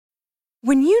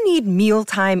When you need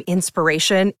mealtime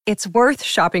inspiration, it's worth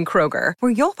shopping Kroger,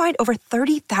 where you'll find over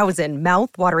 30,000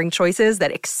 mouth-watering choices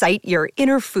that excite your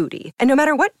inner foodie. And no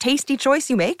matter what tasty choice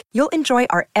you make, you'll enjoy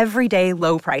our everyday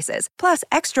low prices, plus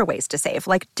extra ways to save,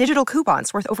 like digital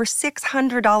coupons worth over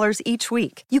 $600 each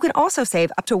week. You can also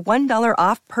save up to $1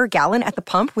 off per gallon at the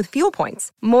pump with fuel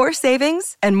points. More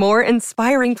savings and more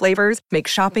inspiring flavors make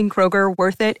shopping Kroger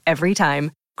worth it every time.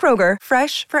 Kroger,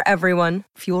 fresh for everyone.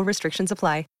 Fuel restrictions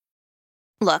apply.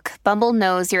 Look, Bumble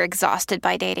knows you're exhausted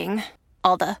by dating.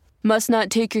 All the, must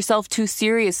not take yourself too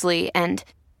seriously, and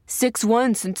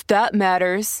 6'1" since that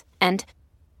matters, and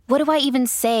what do I even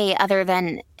say other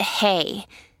than, hey?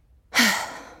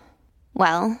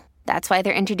 Well, that's why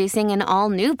they're introducing an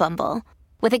all-new Bumble,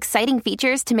 with exciting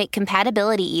features to make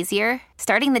compatibility easier,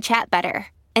 starting the chat better,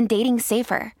 and dating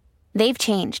safer. They've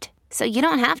changed, so you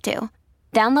don't have to.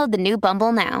 Download the new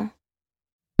Bumble now.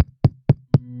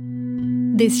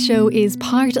 This show is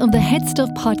part of the Head Stuff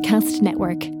Podcast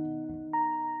Network.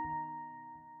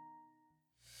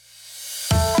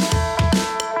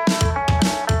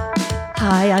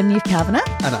 Hi, I'm Niamh Kavanagh.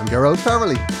 And I'm Gerard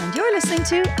Farrelly. And you're listening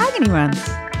to Agony Rants.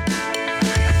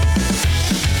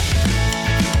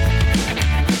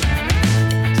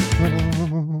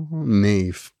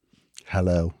 Niamh,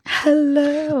 hello.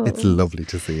 Hello. It's lovely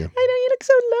to see you. I know, you look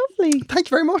so lovely. Thank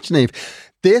you very much, Niamh.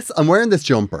 I'm wearing this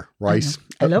jumper, right?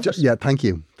 I love it. Yeah, thank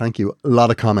you. Thank you. A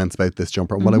lot of comments about this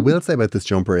jumper. And what I will say about this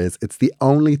jumper is it's the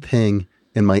only thing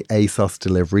in my ASOS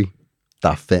delivery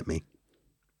that fit me.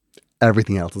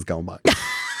 Everything else is going back.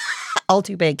 All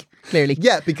too big, clearly.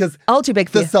 Yeah, because all too big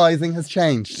for the you. Sizing has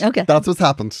changed. Okay. That's what's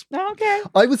happened. Okay.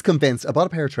 I was convinced. I bought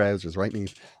a pair of trousers, right,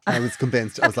 Niamh? And I was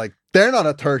convinced. I was like, they're not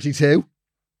a 32.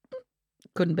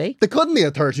 Couldn't be. They couldn't be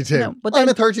a 32. No, but I'm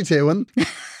a 32 and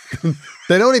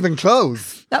they don't even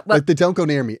close. Like, they don't go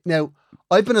near me. Now,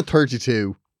 I've been a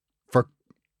 32 for,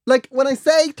 like, when I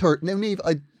say 30, now, Niamh,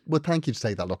 I would thank you to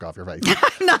take that look off your face.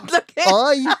 I'm not looking.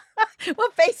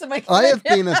 What face am I I have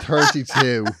been a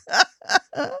 32.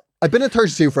 I've been a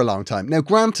 32 for a long time. Now,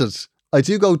 granted, I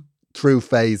do go through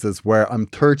phases where I'm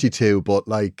 32, but,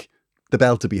 like, the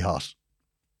belt to be hot.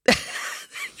 Do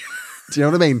you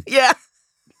know what I mean? Yeah,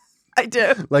 I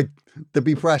do. Like, there'd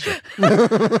be pressure.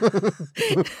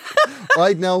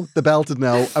 I'd know, the belt would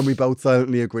know, and we both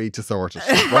silently agreed to sort it,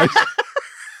 right?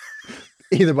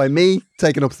 Either by me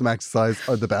taking up some exercise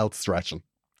or the belt stretching.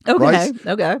 Okay, right?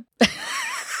 Okay.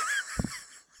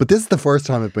 But this is the first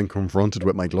time I've been confronted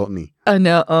with my gluttony. I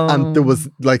know. And there was,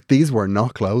 like, these were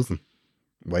not closing.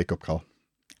 Wake up call.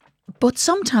 But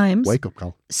sometimes... Wake up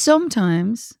call.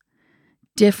 Sometimes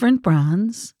different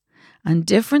brands and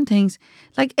different things.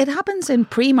 Like, it happens in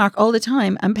Primark all the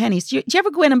time and Pennies. Do you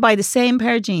ever go in and buy the same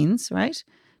pair of jeans, right?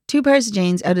 2 pairs of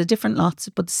jeans out of different lots,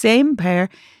 but the same pair,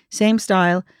 same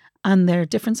style, and they're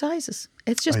different sizes.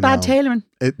 It's just bad tailoring.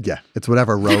 It's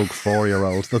whatever rogue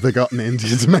 4-year-old that they got in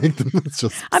India to make them. It's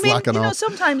just slacking off.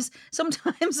 Sometimes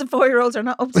the 4-year-olds are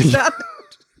not up to that.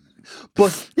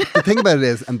 But the thing about it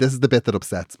is, and this is the bit that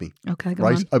upsets me. Okay, go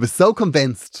right? on. I was so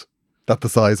convinced that the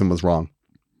sizing was wrong.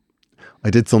 I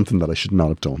did something that I should not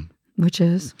have done. Which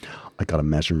is? I got a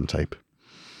measuring tape.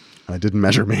 And I didn't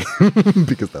measure me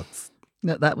because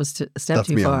that was a step that's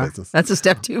too my own far. business. That's a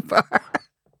step too far.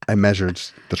 I measured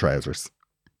the trousers.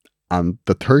 And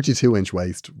the 32-inch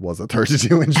waist was a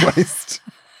 32-inch waist.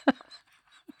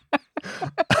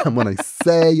 And when I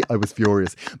say I was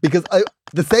furious, because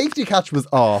the safety catch was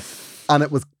off and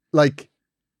it was like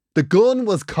the gun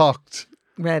was cocked.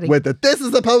 Ready. With it. This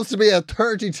is supposed to be a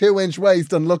 32-inch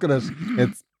waist and look at it.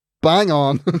 It's bang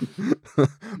on.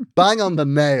 Bang on the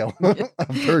nail of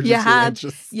 32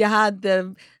 inches. You had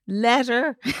the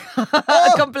letter,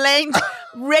 complaint,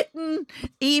 written,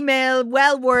 email,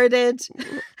 well worded.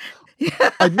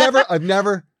 I've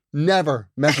never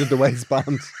measured the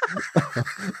waistband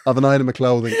of an item of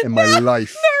clothing in my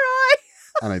life.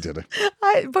 And I did it.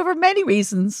 But for many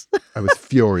reasons. I was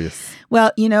furious.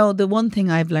 Well, the one thing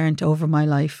I've learned over my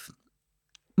life,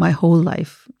 my whole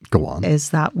life, go on, is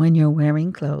that when you're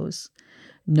wearing clothes,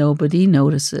 nobody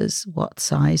notices what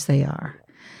size they are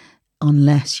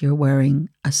unless you're wearing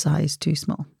a size too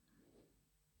small.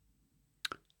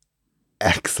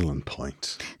 Excellent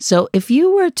point. So if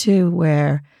you were to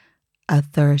wear a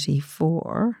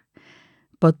 34,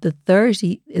 but the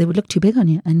 30, it would look too big on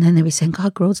you. And then they'd be saying,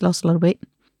 God, Grode's lost a lot of weight.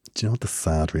 Do you know what the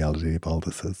sad reality of all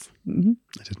this is? Mm-hmm.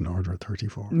 I didn't order a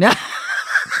 34. No.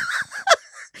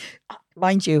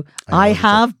 mind you, I know I what you're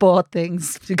have bought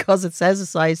things because it says a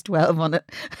size 12 on it,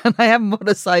 and I haven't bought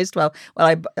a size 12.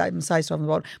 Well, I'm a size 12 on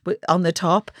the bottom, but on the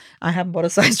top, I haven't bought a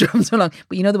size 12 in so long.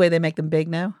 But you know the way they make them big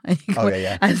now? And you Oh, go-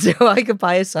 yeah. And so I could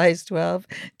buy a size 12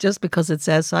 just because it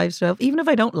says size 12, even if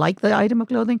I don't like the item of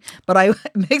clothing, but it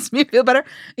makes me feel better.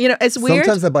 You know, it's weird.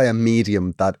 Sometimes I buy a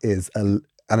medium that is, and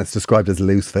it's described as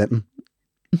loose fitting,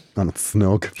 and it's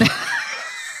snug.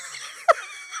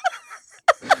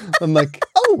 I'm like,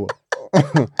 oh.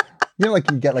 You know, like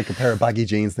you get like a pair of baggy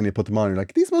jeans, then you put them on, you're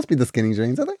like, these must be the skinny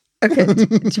jeans, are they? Okay.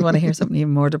 Do you want to hear something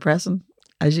even more depressing?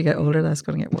 As you get older, that's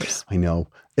going to get worse. I know.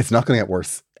 It's not going to get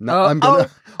worse. No, Oh, I'm gonna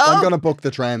oh. I'm gonna book the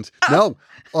trend. No.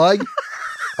 I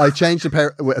changed a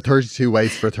 32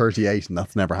 waist for a 38, and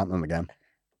that's never happening again.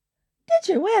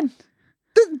 Did you? When?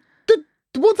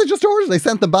 The ones I just ordered, they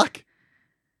sent them back.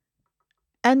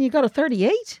 And you got a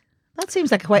 38? That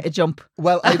seems like quite a jump.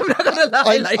 Well, I'm not going to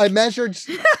lie. I measured.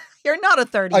 You're not a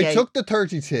 38. I took the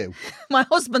 32. My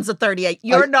husband's a 38.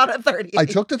 You're not a 38. I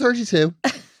took the 32,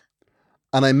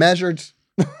 and I measured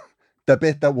the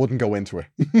bit that wouldn't go into it,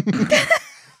 and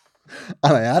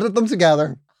I added them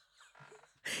together.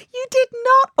 You did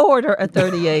not order a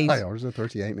 38. I ordered a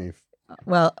 38, Niamh.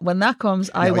 Well, when that comes,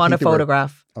 I No, I want a think they were-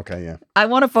 photograph. Okay, yeah, I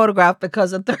want a photograph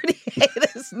because a 38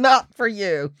 is not for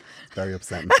you. it's very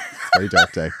upsetting. It's a very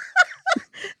dark day.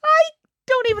 I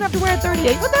don't even have to wear a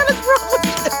 38. What the hell is wrong with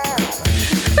you?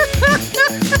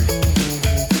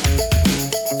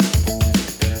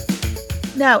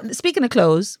 Now, speaking of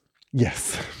clothes,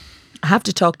 Yes. I have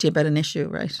to talk to you about an issue,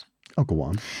 right? Oh, go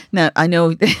on. Now, I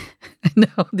know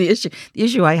the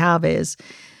issue I have is,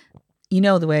 you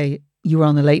know, the way you were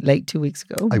on the Late 2 weeks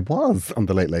ago. I was on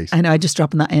the late. I know, I just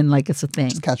dropping that in like it's a thing.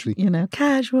 Just casually. You know,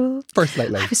 casual. First I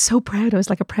late. was so proud. I was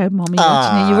like a proud mommy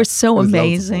watching you. You were so it was loads of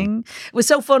amazing. It was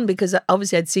so fun because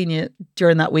obviously I'd seen you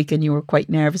during that week and you were quite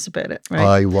nervous about it,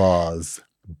 right? I was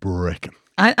bricking.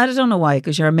 I don't know why,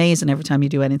 because you're amazing every time you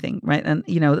do anything, right? And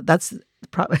you know that's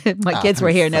my kids were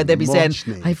here now. thanks They'd be so saying, much,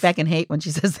 Niamh. "I fucking hate when she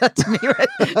says that to me."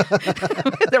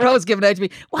 Right? They're always giving out to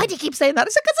me. Why do you keep saying that? I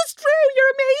said, "Because it's true.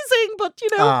 You're amazing." But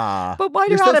you know, but while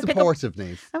you're you're so at it, pick up. supportive,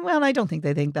 Niamh. And well, I don't think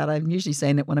they think that. I'm usually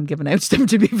saying it when I'm giving out to them,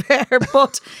 to be fair.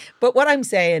 But what I'm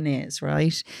saying is,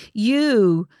 right,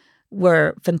 you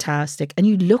were fantastic and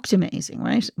you looked amazing,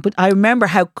 right? But I remember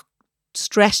how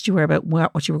stressed you were about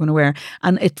what you were going to wear.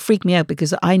 And it freaked me out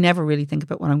because I never really think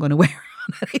about what I'm going to wear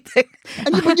on anything.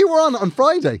 But you were on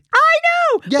Friday. I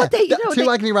know! Yeah, But they, you know, two they,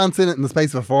 agony rants in it in the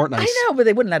space of a fortnight. I know, but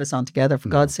they wouldn't let us on together, for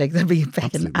God's sake. There'd be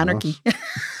fucking Absolutely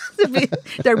anarchy.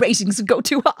 Their ratings would go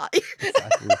too high.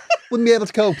 Exactly. Wouldn't be able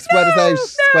to cope. Spread us out.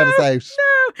 Spread us out.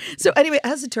 No. So anyway,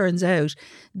 as it turns out,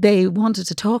 they wanted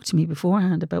to talk to me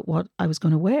beforehand about what I was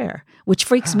going to wear, which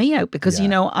freaks me out because, Yeah. you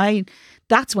know,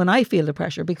 that's when I feel the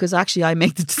pressure because actually I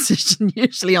make the decision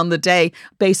usually on the day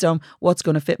based on what's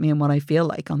going to fit me and what I feel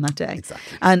like on that day.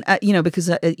 Exactly. And, you know, because,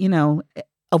 you know,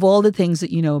 of all the things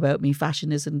that you know about me,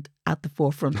 fashion isn't at the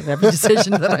forefront of every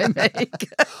decision that I make.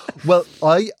 Well,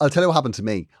 I'll tell you what happened to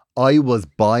me. I was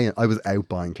out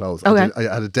buying clothes. Okay.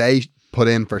 I had a day put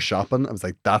in for shopping. I was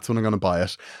like, that's when I'm going to buy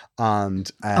it. And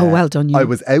Oh, well done, you. I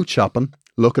was out shopping,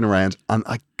 looking around, and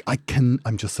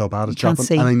I'm just so bad at can't shopping.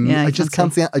 see. And Yeah, I you just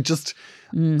can't can't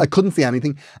see. I couldn't see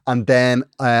anything. And then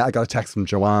I got a text from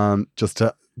Joanne just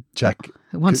to check.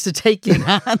 Who wants to take you in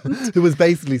hand? Who was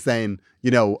basically saying,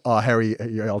 you know, oh, Harry,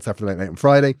 you're all set for the late on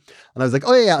Friday. And I was like,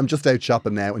 oh yeah, I'm just out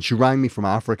shopping now. And she rang me from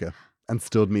Africa and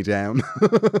stood me down.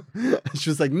 She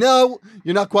was like, no,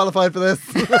 you're not qualified for this.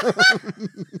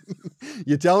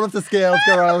 You don't have the skills,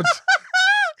 go out.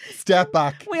 Step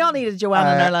back. We all needed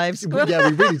Joanne in our lives. Yeah,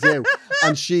 we really do.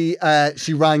 And she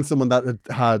rang someone that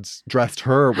had dressed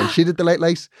her when she did the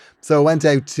late. So I went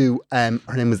out to, her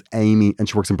name was Amy, and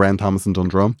she works in Brown Thomas in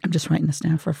Dundrum. I'm just writing this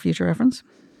down for future reference.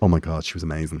 Oh my God, she was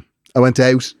amazing. I went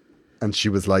out and she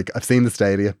was like, I've seen the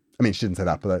stadia. I mean, she didn't say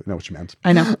that, but I know what she meant.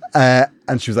 I know.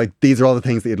 And she was like, these are all the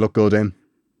things that you'd look good in.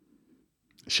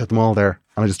 She had them all there.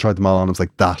 And I just tried them all on. I was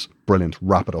like, that, brilliant,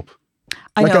 wrap it up.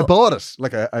 I I know. bought it.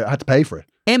 Like I had to pay for it.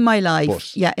 In my life,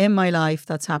 But- in my life,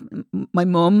 that's happened. My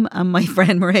mum and my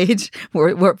friend Mairead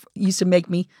were used to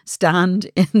make me stand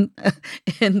in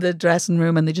the dressing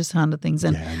room, and they just handed things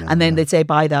in, Yeah, I know, and then yeah. they'd say,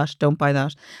 "Buy that, don't buy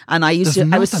that." And I used There's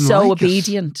to. I was nothing so like it.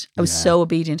 obedient. I was Yeah. so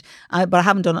obedient, but I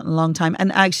haven't done it in a long time.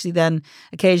 And actually, then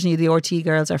occasionally the RT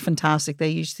girls are fantastic. They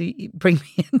usually bring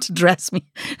me in to dress me,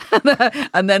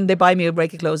 and then they buy me a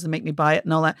break of clothes and make me buy it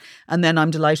and all that. And then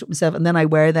I'm delighted with myself, and then I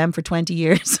wear them for 20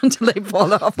 years until they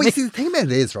fall off But me. you see, the thing about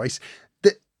it is, right,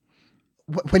 that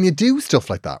when you do stuff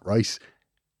like that, right,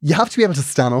 you have to be able to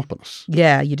stand up in it,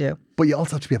 Yeah, you do. but you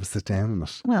also have to be able to sit down in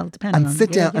it. Well, depending And on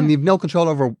sit down, and you've no control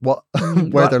over where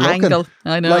what they're angle. looking.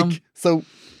 I know. Like, so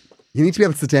you need to be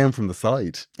able to sit down from the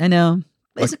side. I know.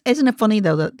 Like- Isn't it funny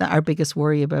though that our biggest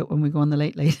worry about when we go on the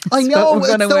late is I what know, we're it's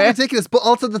gonna so wear? ridiculous. But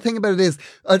also the thing about it is,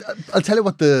 I'll tell you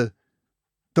what the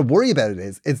worry about it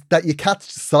is that you catch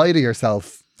sight of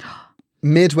yourself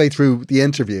midway through the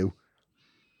interview,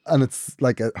 and it's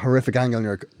like a horrific angle, and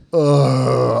you're like,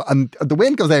 ugh, and the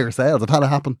wind goes out of your sails. I've had it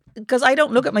happen. Because I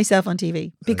don't look at myself on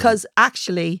TV because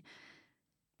actually,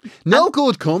 No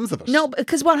good comes of it. no,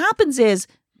 because what happens is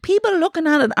people looking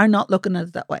at it are not looking at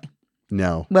it that way.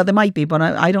 No. Well, they might be, but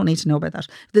I don't need to know about that.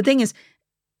 The thing is,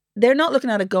 they're not looking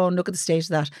at it going, look at the stage of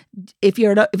that. If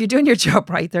you're doing your job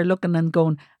right, they're looking and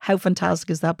going, how fantastic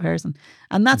is that person?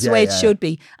 And that's the way it should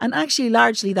be. And actually,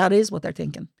 largely, that is what they're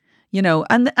thinking. You know,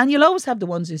 and you'll always have the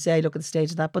ones who say, look at the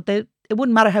stage of that, but it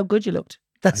wouldn't matter how good you looked.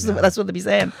 That's what they'll be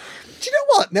saying. Do you know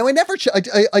what? Now I never.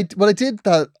 When I did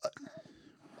that,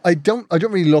 I don't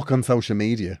really look on social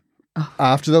media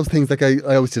after those things. Like I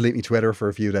always delete my Twitter for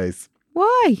a few days.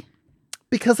 Why?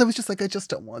 Because I was just like, I just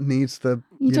don't want need the.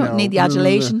 You don't need the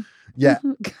adulation. Yeah.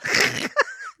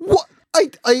 What?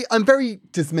 I'm very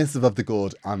dismissive of the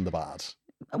good and the bad.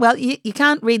 Well, you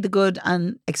can't read the good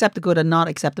and accept the good and not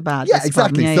accept the bad. Yeah, That's the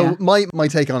problem. exactly. Yeah, So my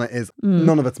take on it is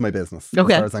none of it's my business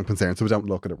Okay. as far as I'm concerned. So we don't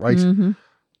look at it, right? Mm-hmm.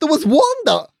 There was one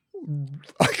that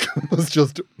was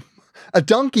just a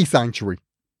donkey sanctuary.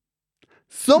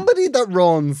 Somebody that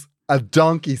runs a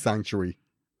donkey sanctuary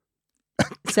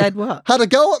Said what? had a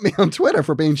go at me on Twitter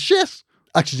for being shit.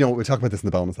 Actually, you know what? We'll talk about this in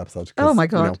the bonus episode. 'cause, Oh my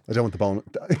God. I don't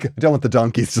want the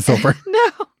donkeys to suffer.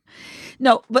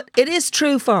 No, but it is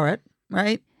true for it,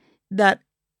 right? That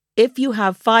if you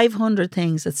have 500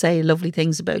 things that say lovely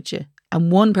things about you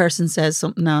and one person says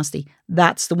something nasty,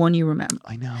 that's the one you remember.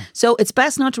 I know. So it's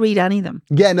best not to read any of them.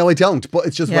 Yeah, no, I don't. But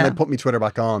it's just when I Yeah. put my Twitter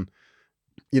back on,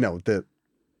 no,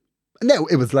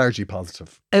 it was largely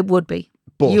positive. It would be.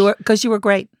 But Because you were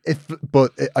great.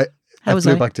 I How was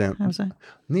flew I? back down. How was I?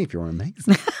 Niamh, you were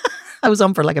amazing. I was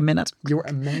on for like a minute. You were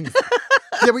amazing.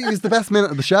 Yeah, but it was the best minute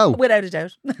of the show. Without a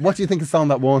doubt. What do you think of the song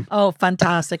that won? Oh,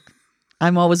 fantastic.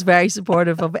 I'm always very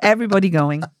supportive of everybody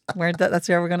going. That's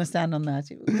where we're going to stand on that.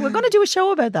 We're going to do a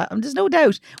show about that. And there's no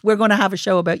doubt we're going to have a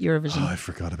show about Eurovision. Oh, I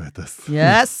forgot about this.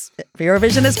 Yes,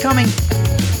 Eurovision is coming.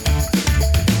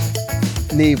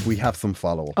 Niamh, we have some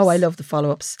follow-ups. Oh, I love the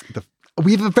follow-ups.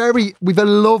 We've a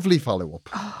lovely follow-up.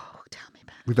 Oh, tell me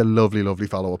about it. We've a lovely, lovely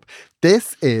follow-up.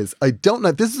 This is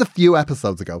a few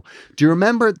episodes ago. Do you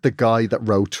remember the guy that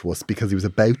wrote to us because he was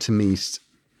about to meet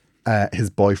his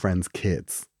boyfriend's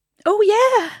kids? Oh,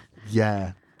 yeah.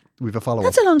 Yeah. We've a follow-up.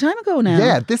 That's a long time ago now.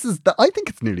 Yeah, I think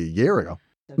it's nearly a year ago.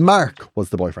 Mark was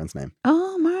the boyfriend's name.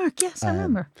 Oh, Mark. Yes, I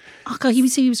remember. Oh, God, he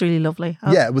was really lovely.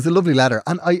 Oh. Yeah, it was a lovely letter.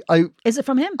 And Is it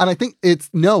from him? I think it's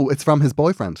from his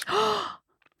boyfriend.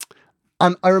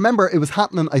 And I remember it was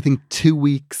happening, I think, 2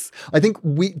 weeks. I think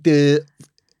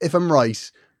if I'm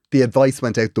right, the advice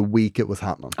went out the week it was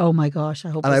happening. Oh, my gosh. I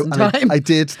hope And it was in time. I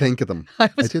did think of them. I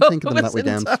did think of them that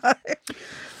weekend.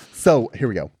 So here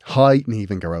we go. Hi,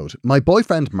 Niamh and Garrod. My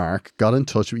boyfriend Mark got in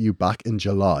touch with you back in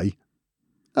July.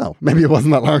 Oh, maybe it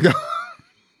wasn't that long ago.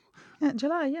 Yeah,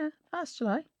 July, yeah. Last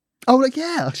July. Oh, like,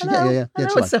 yeah, actually, yeah. I know,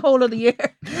 July. it's the whole of the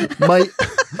year.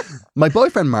 My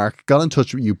boyfriend Mark got in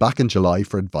touch with you back in July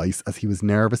for advice as he was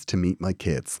nervous to meet my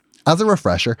kids. As a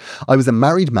refresher, I was a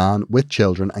married man with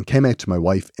children and came out to my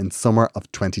wife in summer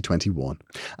of 2021,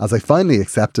 as I finally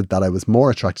accepted that I was more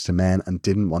attracted to men and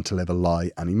didn't want to live a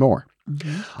lie anymore.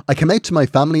 Mm-hmm. I came out to my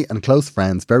family and close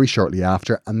friends very shortly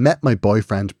after and met my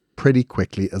boyfriend pretty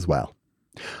quickly as well.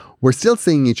 We're still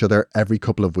seeing each other every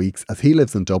couple of weeks as he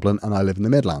lives in Dublin and I live in the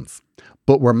Midlands,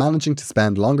 but we're managing to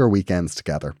spend longer weekends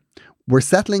together. We're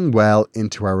settling well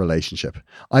into our relationship.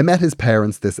 I met his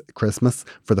parents this Christmas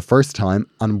for the first time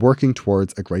and working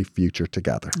towards a great future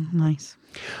together. Nice.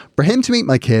 For him to meet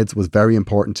my kids was very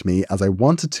important to me as I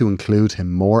wanted to include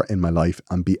him more in my life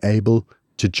and be able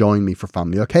to join me for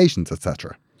family occasions,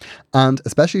 etc. And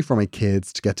especially for my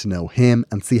kids to get to know him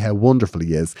and see how wonderful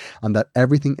he is and that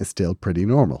everything is still pretty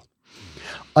normal.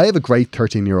 I have a great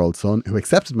 13-year-old son who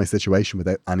accepted my situation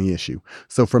without any issue.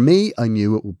 So for me, I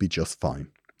knew it would be just fine.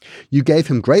 You gave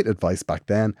him great advice back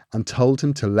then and told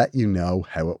him to let you know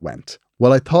how it went.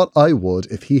 Well, I thought I would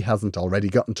if he hasn't already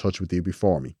got in touch with you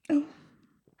before me.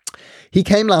 He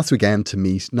came last weekend to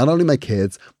meet not only my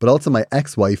kids, but also my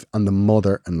ex-wife and the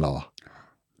mother-in-law.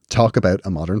 Talk about a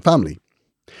modern family.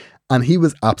 And he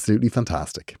was absolutely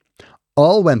fantastic.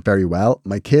 All went very well.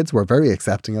 My kids were very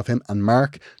accepting of him and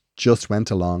Mark just went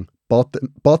along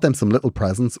bought them some little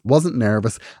presents, wasn't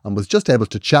nervous, and was just able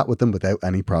to chat with them without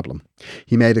any problem.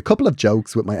 He made a couple of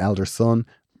jokes with my older son,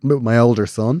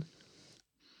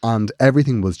 and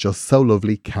everything was just so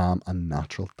lovely, calm and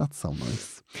natural. That's so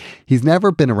nice. He's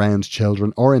never been around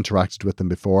children or interacted with them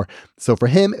before, so for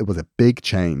him it was a big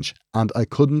change, and I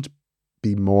couldn't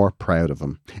be more proud of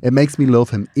him. It makes me love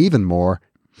him even more,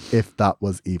 if that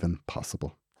was even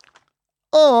possible.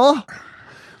 Oh,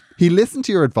 he listened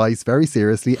to your advice very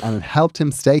seriously, and it helped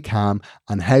him stay calm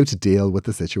on how to deal with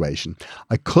the situation.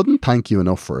 I couldn't thank you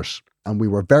enough for it, and we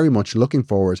were very much looking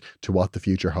forward to what the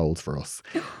future holds for us.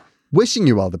 Wishing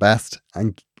you all the best,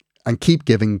 and keep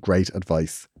giving great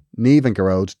advice. Niamh and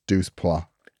Gearóid Dús Pois.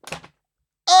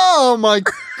 Oh my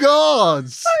God!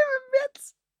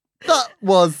 That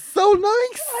was so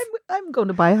nice. I'm going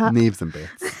to buy a hat. Niamh's in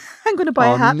bits. I'm going to buy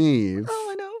a hat. Niamh. Oh,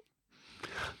 I know.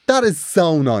 That is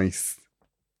so nice.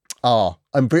 Oh,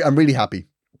 I'm really happy.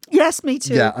 Yes, me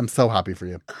too. Yeah, I'm so happy for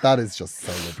you. That is just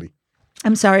so lovely.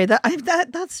 I'm sorry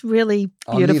that's really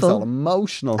beautiful. Niamh's all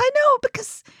emotional. I know,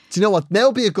 because do you know what? Now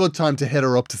would be a good time to hit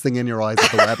her up to sing In Your Eyes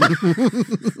at the Wedding.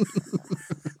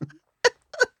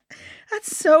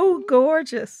 That's so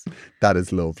gorgeous. That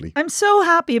is lovely. I'm so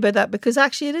happy about that, because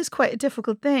actually it is quite a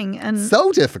difficult thing, and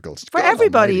so difficult for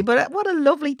everybody. But what a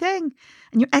lovely thing,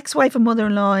 and your ex-wife and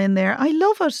mother-in-law in there. I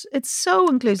love it. It's so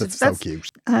inclusive. That's so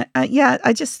cute. Yeah,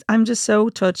 I'm just so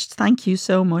touched. Thank you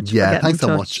so much. Yeah, for thanks so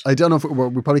touched. much. I don't know if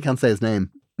we probably can't say his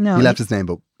name. No, he left his name,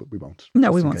 but we won't.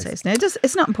 No, we won't say his name.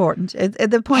 It's not important.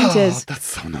 The point is, that's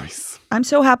so nice. I'm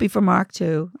so happy for Mark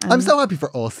too. I'm so happy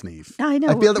for us, Niamh. I know.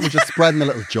 I feel that we're just spreading a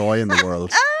little joy in the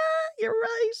world. You're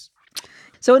right.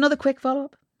 So another quick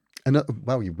follow-up.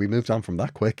 Wow, we moved on from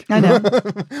that quick. I know.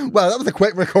 Wow, that was a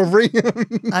quick recovery.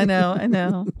 I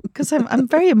know. Because I'm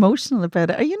very emotional about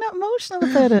it. Are you not emotional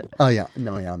about it? Oh yeah,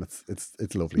 no, I am. It's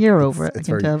lovely. You're over it. It's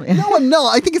I can tell. No, I'm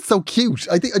not. I think it's so cute.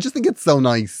 I just think it's so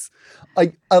nice.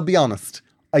 I'll be honest.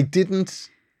 I didn't.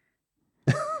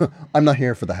 I'm not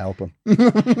here for the helping.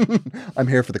 I'm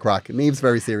here for the crack. Niamh's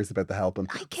very serious about the helping.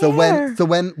 I care.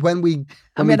 When we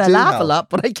I laugh a lot,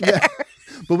 but I care. Yeah.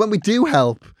 But when we do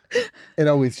help, I'm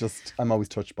always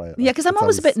touched by it. Yeah, because I'm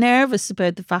always a bit nervous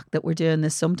about the fact that we're doing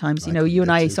this sometimes. You know, you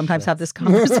and I sometimes have this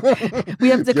conversation. We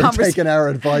have the You're conversation. taking our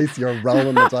advice, you're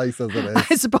rolling the dice as it is.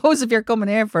 I suppose if you're coming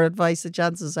here for advice, the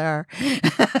chances are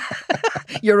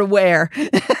you're aware.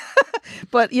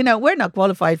 But, you know, we're not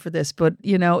qualified for this, but,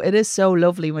 you know, it is so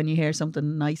lovely when you hear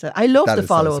something nice. I love That the is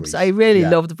so follow-ups. sweet. I really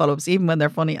love the follow-ups, even when they're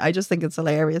funny. I just think it's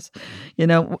hilarious. You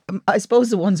know, I suppose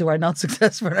the ones who are not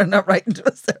successful are not writing to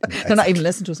us. They're not even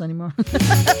listening to us anymore.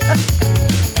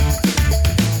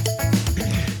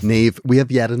 Niamh, we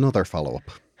have yet another follow-up.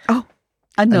 Oh,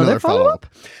 another follow-up?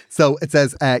 So it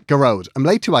says, Gearóid, I'm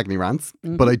late to Agony Rants,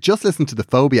 but I just listened to the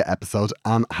phobia episode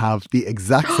and have the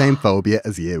exact same phobia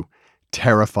as you.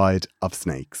 Terrified of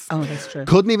snakes. Oh, that's true.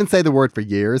 Couldn't even say the word for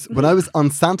years. When I was on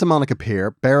Santa Monica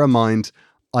Pier, bear in mind,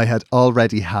 I had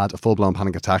already had a full-blown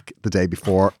panic attack the day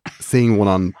before seeing one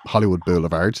on Hollywood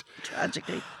Boulevard.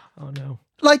 Tragically. Oh no.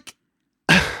 Like,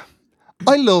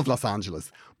 I love Los Angeles,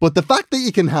 but the fact that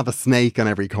you can have a snake on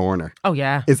every corner Oh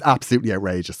yeah. is absolutely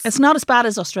outrageous. It's not as bad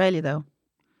as Australia, though.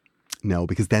 No,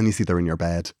 because then you see they're in your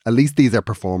bed. At least these are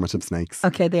performative snakes.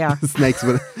 Okay, they are. Snakes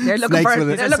with They're looking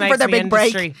for their big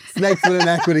break. snakes with an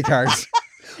equity card.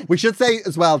 We should say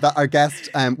as well that our guest,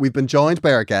 we've been joined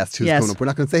by our guest who's coming up. We're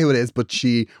not going to say who it is, but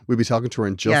we'll be talking to her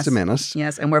in just a minute.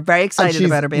 Yes, and we're very excited and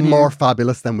about her being more here.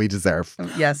 fabulous than we deserve.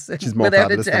 Yes, She's more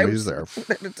fabulous than we deserve.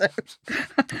 Without a doubt.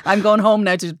 I'm going home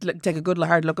now to take a good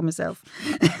hard look at myself.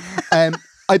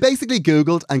 I basically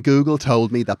Googled, and Google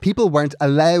told me that people weren't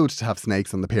allowed to have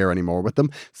snakes on the pier anymore with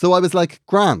them. So I was like,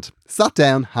 grand. Sat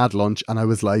down, had lunch, and I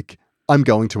was like, I'm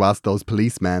going to ask those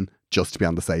policemen just to be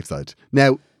on the safe side.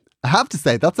 Now, I have to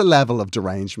say, that's a level of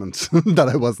derangement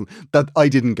that I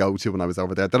didn't go to when I was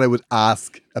over there, that I would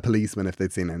ask a policeman if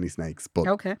they'd seen any snakes. But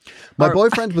okay. My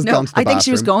boyfriend was gone to the bathroom. I think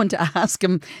she was going to ask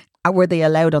him, were they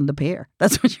allowed on the pier?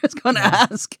 That's what she was going to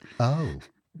ask. Oh.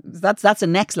 That's a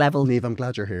next level. Niamh, I'm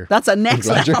glad you're here. That's a next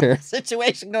level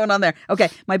situation going on there. Okay,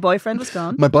 my boyfriend was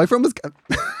gone. My boyfriend was gone.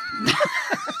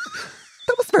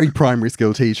 That was very primary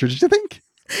school teacher, did you think?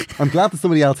 I'm glad there's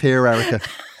somebody else here, Erica,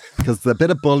 because there's a bit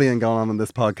of bullying going on in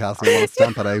this podcast and I want to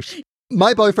stamp it out.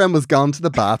 My boyfriend was gone to the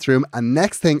bathroom, and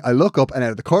next thing I look up, and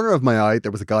out of the corner of my eye, there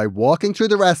was a guy walking through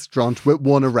the restaurant with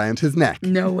one around his neck.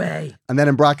 No way. And then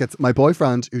in brackets, my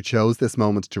boyfriend, who chose this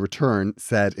moment to return,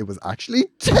 said it was actually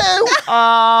 2.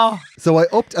 Oh. So I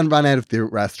upped and ran out of the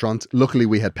restaurant. Luckily,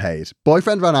 we had paid.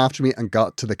 Boyfriend ran after me and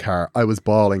got to the car. I was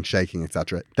bawling, shaking,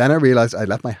 etc. Then I realised I'd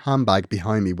left my handbag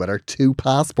behind me with our 2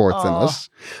 passports in it.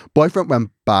 Boyfriend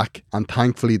went back, and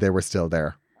thankfully they were still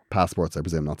there. Passports, I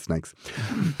presume, not snakes.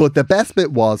 But the best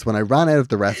bit was when I ran out of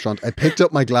the restaurant, I picked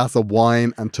up my glass of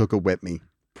wine and took it with me.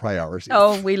 Priority.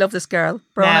 Oh, we love this girl.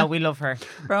 Brona. Yeah, we love her.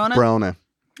 Brona.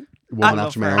 Woman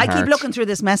after my own I heart. keep looking through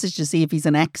this message to see if he's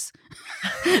an ex.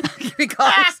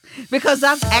 because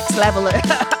that's ex level.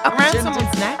 Around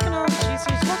someone's neck and all. Jeez,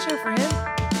 watch out for him.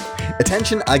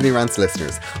 Attention Agony Rants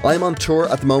listeners, I'm on tour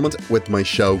at the moment with my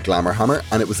show Glamour Hammer,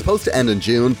 and it was supposed to end in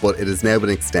June, but it has now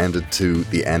been extended to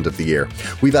the end of the year.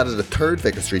 We've added a 3rd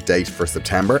Vicar Street date for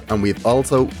September, and we've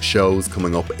also shows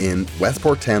coming up in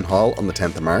Westport Town Hall on the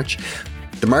 10th of March,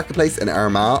 the Marketplace in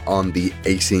Armagh on the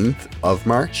 18th of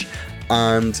March,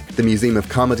 and the Museum of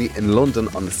Comedy in London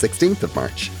on the 16th of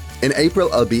March. In April,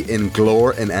 I'll be in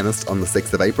Glore in Ennis on the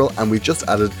 6th of April, and we've just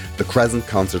added the Crescent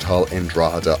Concert Hall in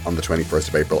Drogheda on the 21st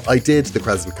of April. I did the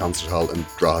Crescent Concert Hall in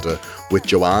Drogheda with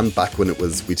Joanne back when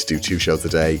we'd do 2 shows a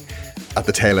day at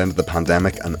the tail end of the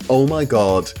pandemic, and oh my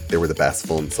God, they were the best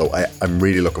fun. So I'm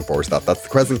really looking forward to that. That's the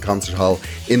Crescent Concert Hall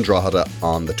in Drogheda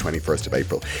on the 21st of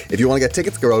April. If you want to get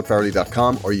tickets, go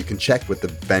roadfarrelly.com, or you can check with the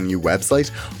venue website,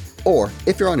 or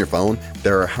if you're on your phone,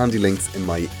 there are handy links in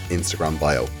my Instagram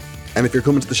bio. And if you're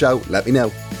coming to the show, let me know.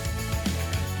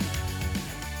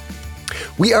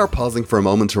 We are pausing for a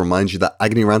moment to remind you that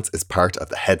Agony Rants is part of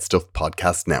the Head Stuff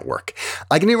Podcast Network.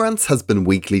 Agony Rants has been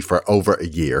weekly for over a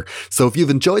year, so if you've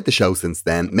enjoyed the show since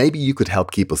then, maybe you could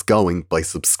help keep us going by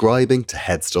subscribing to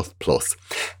Head Stuff Plus.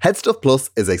 Head Stuff Plus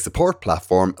is a support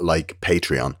platform like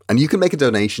Patreon, and you can make a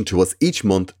donation to us each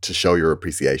month to show your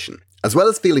appreciation. As well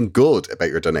as feeling good about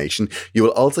your donation, you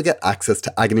will also get access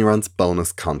to Agony Rants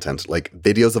bonus content, like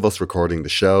videos of us recording the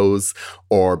shows,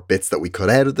 or bits that we cut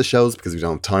out of the shows because we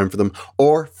don't have time for them,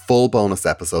 or full bonus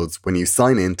episodes when you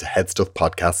sign in to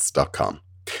headstuffpodcasts.com.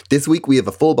 This week we have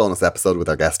a full bonus episode with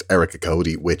our guest Erica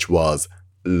Cody, which was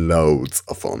loads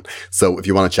of fun. So if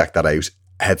you want to check that out,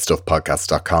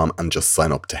 headstuffpodcast.com and just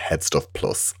sign up to Headstuff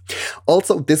Plus.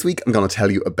 Also, this week I'm going to tell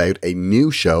you about a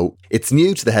new show. It's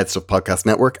new to the Headstuff Podcast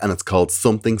Network, and it's called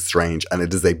Something Strange, and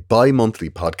it is a bi-monthly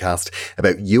podcast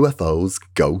about UFOs,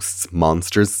 ghosts,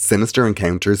 monsters, sinister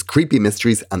encounters, creepy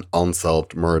mysteries, and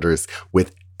unsolved murders,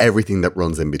 with everything that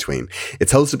runs in between.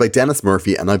 It's hosted by Dennis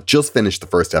Murphy, and I've just finished the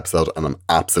first episode and I'm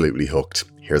absolutely hooked.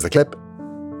 Here's a clip.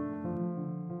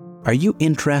 Are you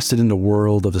interested in the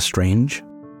world of the strange?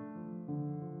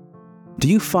 Do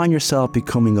you find yourself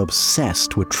becoming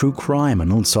obsessed with true crime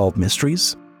and unsolved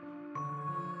mysteries?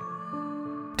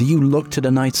 Do you look to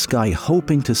the night sky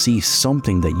hoping to see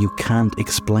something that you can't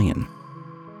explain?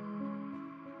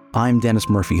 I'm Dennis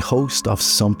Murphy, host of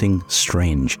Something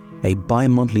Strange, a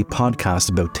bi-monthly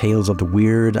podcast about tales of the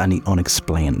weird and the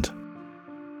unexplained.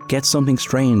 Get Something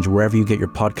Strange wherever you get your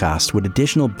podcasts, with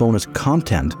additional bonus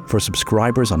content for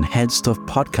subscribers on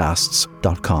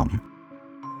headstuffpodcasts.com.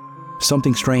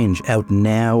 Something Strange out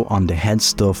now on the Head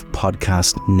Stuff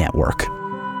Podcast Network.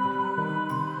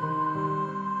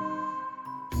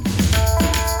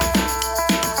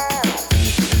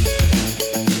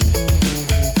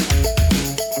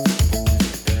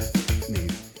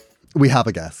 We have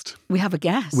a guest. We have a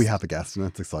guest. We have a guest, and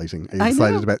it's exciting. Are you I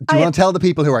excited know. about it? Do you want to tell the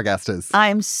people who our guest is?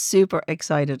 I'm super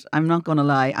excited. I'm not going to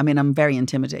lie. I mean, I'm very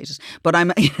intimidated, but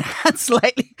I'm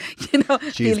slightly,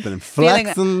 She's been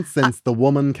flexing since the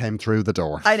woman came through the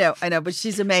door. I know, but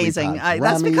she's amazing. had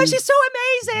That's because Grammy, she's so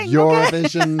amazing.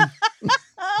 Eurovision.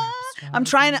 I'm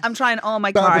trying all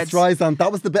my Barbara cards. Streisand.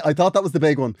 That was the bit. I thought that was the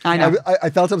big one. I know.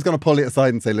 I felt I was going to pull it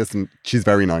aside and say, listen, she's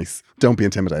very nice. Don't be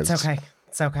intimidated. It's okay.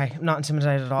 It's okay. I'm not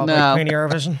intimidated at all No. by Queen of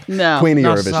Eurovision. No, Queen of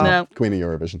Not at Eurovision. all. No. Queen of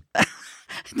Eurovision.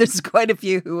 There's quite a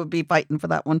few who would be fighting for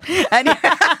that one. And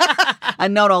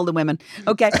not all the women.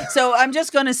 Okay, so I'm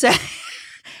just going to say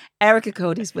Erica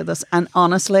Cody's with us, and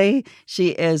honestly,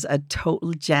 she is a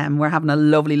total gem. We're having a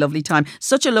lovely, lovely time.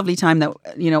 Such a lovely time that,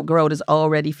 Garrod is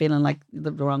already feeling like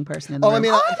the wrong person in the room. I may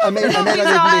not even be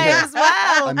here. as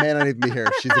well. I may not even be here.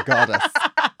 She's a goddess.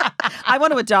 I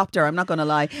want to adopt her, I'm not going to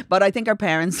lie, but I think our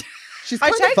parents... She's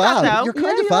I kind of take that fab. now. You're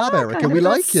kind Yeah, of fab, you are Erica. kind We of.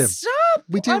 like you. Stop.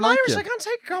 We do I'm like Irish. you. I can't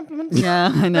take compliments.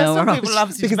 Yeah, I know. Some we're people all-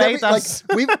 obviously Because debate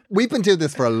that. we've been doing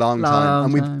this for a long time, Long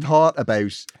and we've time. thought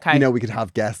about, Okay. we could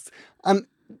have guests, and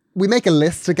we make a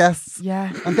list of guests.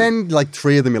 Yeah. And then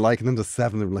 3 of them you like, and then there's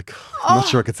 7 of them like, I'm not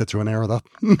sure I could sit through an hour of that.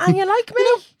 And you like me?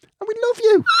 And we love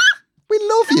you. We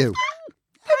love you.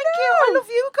 Thank you. I love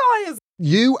you guys.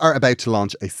 You are about to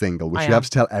launch a single, which I you am. have to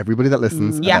tell everybody that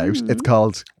listens Yeah. about. It's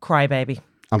called, Cry Baby.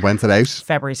 and when's it out?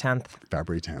 February 10th.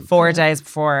 February 10th. 4 days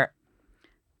before.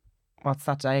 What's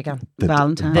that day again?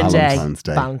 Valentine's. The day. Valentine's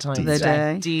Day. Valentine's The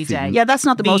day. D-Day. Yeah, that's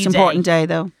not the most D-Day. important day,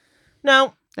 though.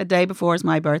 No, The day before is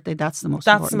my birthday. That's the most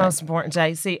that's important the most important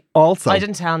day. See, Also, I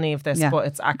didn't tell any of this, Yeah. but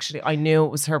it's actually, I knew it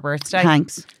was her birthday. day.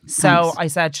 Thanks. So Thanks. I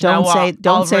said, you Don't know what? say-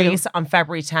 don't I'll say- release it on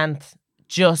February 10th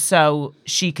just so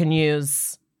she can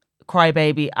use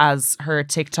Crybaby as her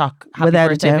TikTok happy Without a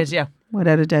birthday doubt. video.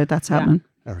 Without a doubt, that's happening.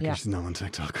 Erica, Yeah. she's now on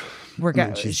TikTok. We're I mean,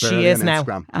 getting. she's She barely is on now.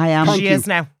 Instagram. I am. Thank She you. is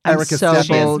now. I'm Erica, so step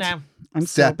She is bold. now. I'm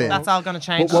Step so in. That's all going to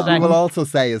change But what today. we will also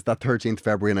say is that 13th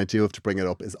February, and I do have to bring it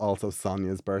up, is also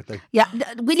Sonia's birthday. Yeah,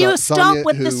 will you stop Sonia,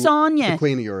 with the the Sonia?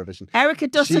 Queen of Eurovision. Erica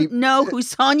doesn't She- know who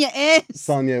Sonia is.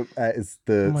 Sonia is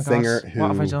the Oh my singer gosh, who what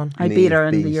have I done? I beat her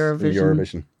in the beat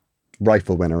Eurovision.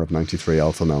 Rightful winner of 93,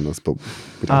 also known as, but we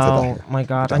don't say that Oh here. my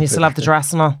God. Don't And you say still that have the here.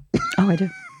 dress and all? Oh, I do.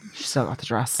 She still got the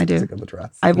dress. I do. Sick of the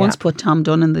dress. I once Yeah. put Tom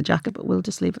Dunn in the jacket, but we'll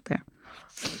just leave it there.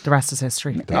 The rest is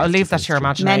history. I'll rest leave is that to your history.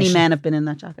 imagination. Many men have been in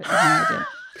that jacket. I have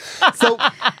no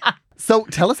idea. So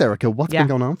tell us, Erica, what's Yeah. been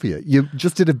going on for you? You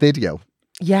just did a video.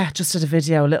 Yeah, just did a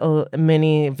video, a little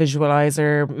mini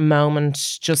visualizer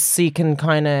moment, just so you can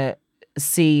kind of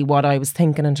see what I was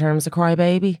thinking in terms of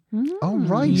Crybaby. Oh,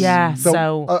 right. Yeah,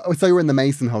 so- so you were in the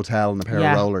Mason Hotel in a pair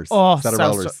Yeah. of rollers. Oh, set of so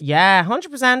rollers. yeah,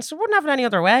 100%. I wouldn't have it any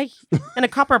other way. In a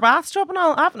copper bathtub and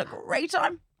all, having a great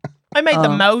time. I made the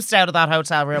most out of that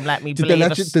hotel room, let me Did they believe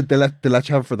let you? it. Did they let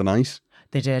you have it for the night?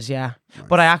 They did, yeah.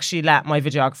 But I actually let my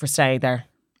videographer stay there.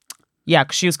 Yeah,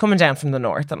 because she was coming down from the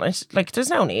north, and there's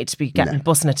no need to be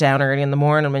bussing it down early in the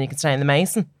morning when you can stay in the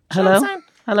Mason. Do you know what I'm Hello? saying?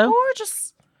 Hello?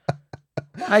 Gorgeous.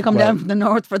 I come down from the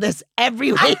north for this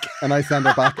every week, And I send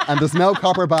her back, and there's no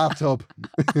copper bathtub.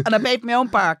 and I pay for my own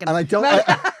parking. And I don't.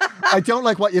 I don't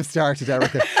like what you've started,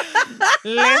 Erica.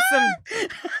 Listen,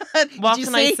 what you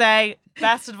can I see? say?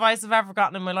 Best advice I've ever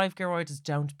gotten in my life, Geroid, is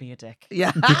don't be a dick.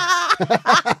 Yeah.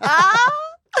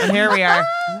 And here we are.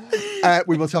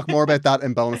 We will talk more about that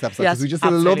in bonus episodes. Yes, because we just did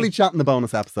a absolutely. lovely chat in the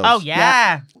bonus episode. Oh,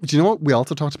 yeah. Do you know what we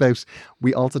also talked about?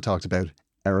 We also talked about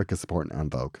Erica supporting Anne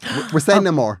Vogue. We're saying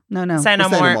no more. No. Say no We're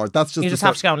saying more. no more. That's just You the just have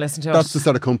sort- to go and listen to That's it. the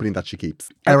sort of company that she keeps.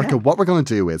 Erica, what we're going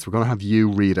to do is we're going to have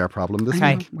you read our problem this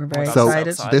Okay. week. We're very So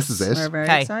excited. this is it. We're very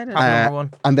Okay. excited. Number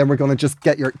one. And then we're going to just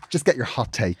get your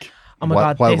hot take. Oh my while,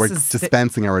 God, while this we're is the-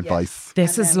 dispensing our advice.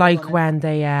 This is like when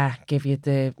they give you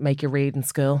the make you read in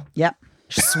school. Yep.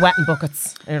 You're sweating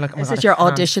buckets. And you're like, oh my This God, is your I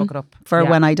can't audition fuck it up. for Yeah.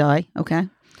 when I die, okay?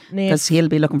 Niamh, Because he'll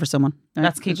be looking for someone. Right?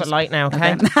 let's keep it Just- light now,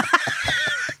 okay?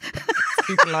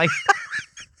 Keep it light.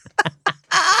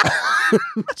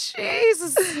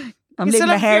 Jesus. I'm You leaving still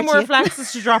my have a hair few more to you.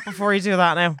 flexes to drop before you do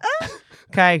that now.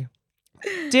 Okay.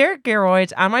 Dear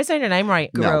Geroid, am I saying your name right?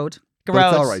 No. Road. But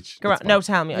it's all right. Gerard. It's No,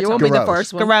 tell me. You won't be the Garode.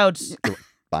 first one. Gerard.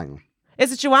 Bang.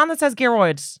 Is it Joanne that says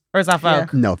Geroid? Or is that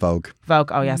Vogue? No, Vogue.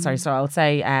 Vogue. Oh, yeah, sorry. So I'll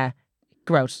say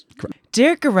Gerard.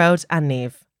 Dear Gerard and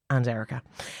Niamh and Erica,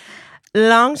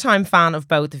 long-time fan of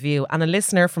both of you and a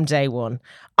listener from day one.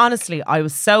 Honestly, I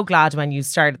was so glad when you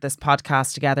started this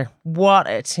podcast together. What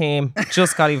a team.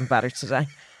 Just got even better today.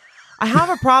 I have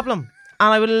a problem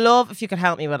and I would love if you could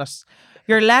help me with it.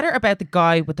 Your letter about the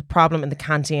guy with the problem in the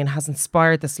canteen has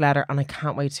inspired this letter and I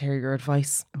can't wait to hear your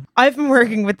advice. I've been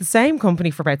working with the same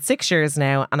company for about 6 years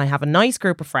now and I have a nice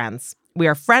group of friends. We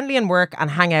are friendly in work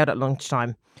and hang out at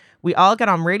lunchtime. We all get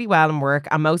on really well in work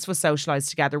and most of us socialise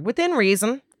together within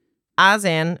reason, as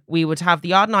in we would have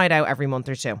the odd night out every month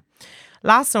or two.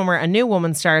 Last summer, a new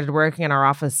woman started working in our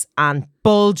office and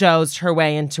bulldozed her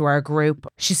way into our group.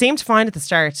 She seemed fine at the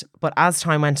start, but as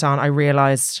time went on, I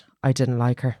realised I didn't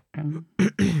like her.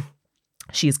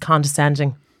 She is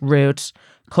condescending, rude,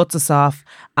 cuts us off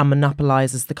and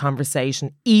monopolises the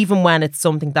conversation, even when it's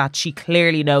something that she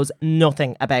clearly knows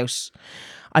nothing about.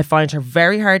 I find her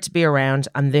very hard to be around,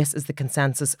 and this is the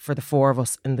consensus for the four of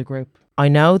us in the group. I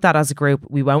know that as a group,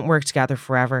 we won't work together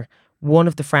forever. One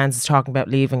of the friends is talking about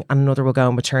leaving and another will go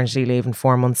on maternity leave in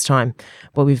 4 months' time.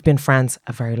 But we've been friends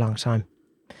a very long time.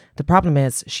 The problem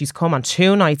is she's come on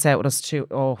 2 nights out with us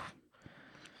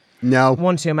No.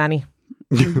 one too many.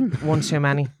 One too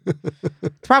many.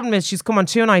 The problem is she's come on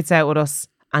 2 nights out with us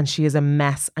and she is a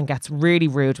mess and gets really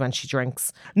rude when she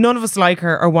drinks. None of us like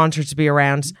her or want her to be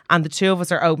around, and the two of us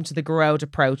are open to the Garode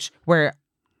approach, where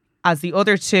as the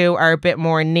other two are a bit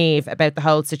more Niamh about the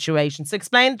whole situation. So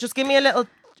explain, just give me a little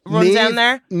rundown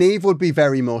there. Niamh would be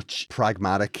very much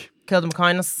pragmatic. Kill them with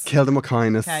kindness. Kill them with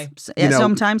kindness. Okay. Yeah, You know,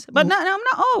 sometimes, but not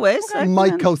always. Like,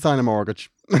 Might co-sign a mortgage.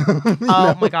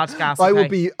 Oh my God, gas. I'd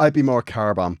okay. be more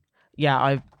car bomb.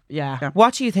 Yeah, Yeah.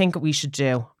 What do you think we should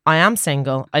do? I am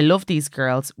single. I love these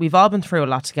girls. We've all been through a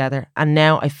lot together. And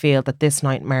now I feel that this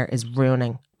nightmare is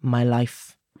ruining my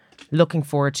life. Looking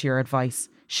forward to your advice.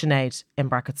 Sinead, in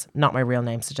brackets, not my real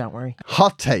name, so don't worry.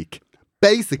 Hot take.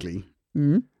 Basically,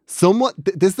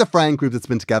 this is a friend group that's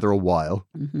been together a while.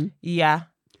 Yeah.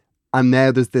 And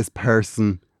now there's this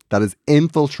person that has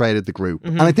infiltrated the group.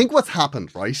 And I think what's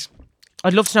happened, right?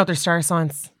 I'd love to know their star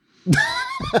signs.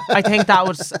 I think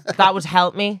that would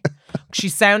help me.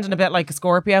 She's sounding a bit like a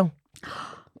Scorpio.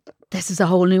 This is a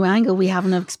whole new angle we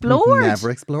haven't explored. We've never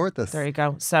explored this. There you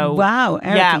go. So wow,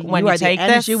 Erica, yeah, when you take the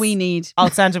energy this, we need. I'll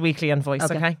send a weekly invoice.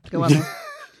 Okay. Go on.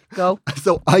 Go.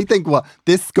 So I think what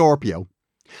this Scorpio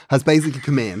has basically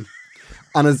come in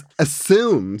and has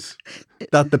assumed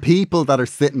that the people that are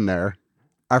sitting there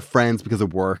are friends because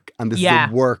of work, and this is a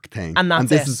work thing, and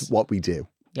this is what we do.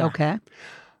 Yeah. Okay.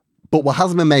 But what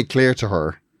hasn't been made clear to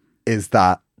her is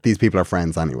that these people are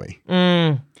friends anyway.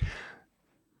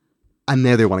 And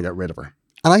now they want to get rid of her.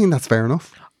 And I think that's fair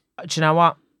enough. Do you know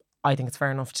what? I think it's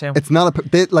fair enough too. It's not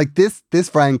this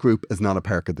friend group is not a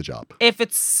perk of the job. If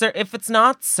it's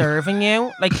not serving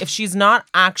you, like if she's not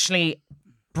actually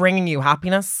bringing you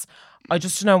happiness, I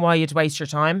just don't know why you'd waste your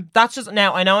time. That's just,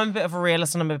 now I know I'm a bit of a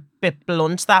realist and I'm a bit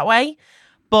blunt that way,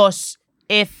 but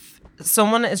if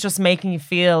someone is just making you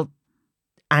feel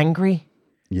angry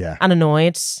and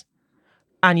annoyed,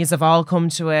 and yous have all come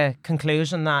to a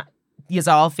conclusion that yous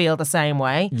all feel the same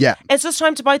way, it's just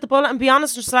time to bite the bullet and be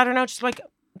honest and just let her know, just like,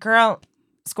 girl,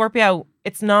 Scorpio,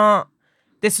 it's not,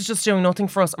 this is just doing nothing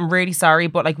for us. I'm really sorry,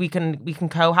 but like we can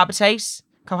cohabitate.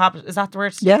 Is that the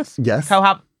word? Yes.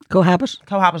 Cohabit.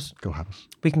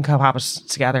 We can cohabit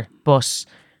together, but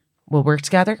we'll work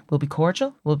together. We'll be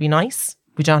cordial. We'll be nice.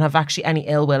 We don't have actually any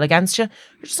ill will against you.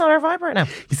 You're just not our vibe right now.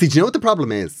 You see, do you know what the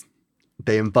problem is?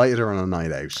 They invited her on a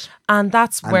night out. And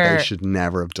that's where... they should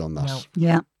never have done that. No.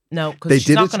 Yeah. No, because they she's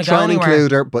did not it going to to go try and anywhere.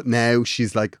 include her, but now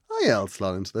she's like, oh yeah, I'll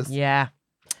slot into this. Yeah.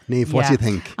 Neve, what do you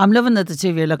think? I'm loving that the two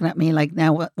of you are looking at me like,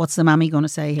 now what's the mammy going to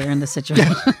say here in this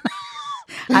situation?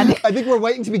 And I think we're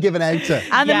waiting to be given out to.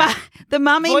 And the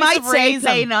mammy Voice might of say reason.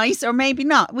 play nice, or maybe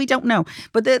not. We don't know.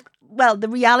 But the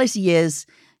reality is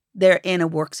they're in a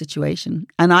work situation.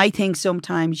 And I think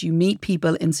sometimes you meet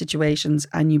people in situations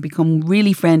and you become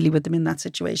really friendly with them in that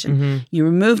situation. You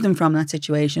remove them from that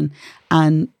situation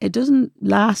and it doesn't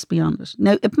last beyond it.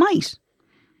 Now, it might.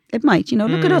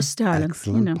 Look at us, darling.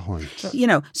 Excellent point.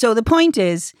 So the point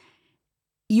is,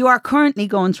 you are currently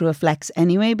going through a flex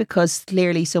anyway, because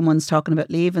clearly someone's talking about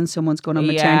leave and someone's going on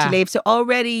maternity leave. So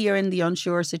already you're in the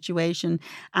unsure situation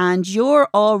and you're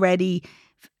already,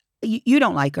 you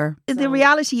don't like her. The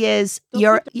reality is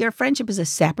your friendship is a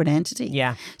separate entity.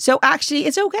 Yeah. So actually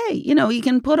it's okay. You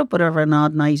can put up with her an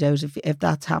odd night out if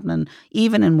that's happening,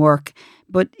 even in work.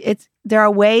 But there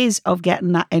are ways of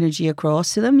getting that energy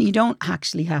across to them. You don't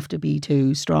actually have to be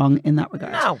too strong in that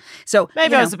regard. No. So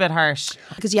Maybe I was a bit harsh.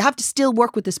 because you have to still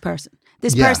work with this person.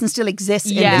 This person still exists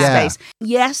in this space.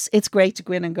 Yes, it's great to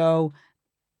go in and go,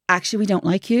 actually, we don't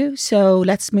like you, so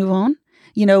let's move on.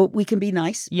 We can be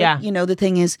nice. Yeah. But, the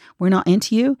thing is, we're not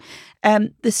into you.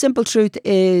 The simple truth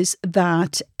is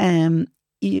that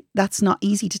that's not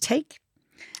easy to take.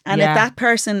 And if that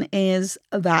person is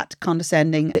that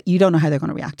condescending, you don't know how they're going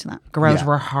to react to that. Garage,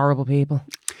 we're horrible people.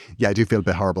 Yeah, I do feel a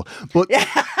bit horrible. But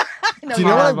do you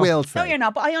know what I will say? No, you're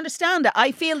not. But I understand it.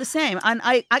 I feel the same. And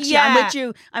I'm with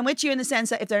you. I'm with you in the sense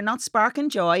that if they're not sparking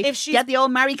joy, get the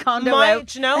old Marie Kondo out.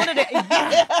 Do you know what it is?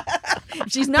 If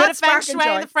she's not sparking joy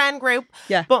joy in the friend group.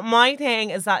 Yeah. But my thing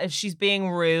is that if she's being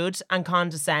rude and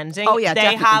condescending, they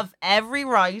definitely have every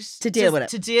right to deal with it.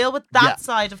 To deal with that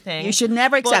side of things. You should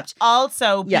never accept. But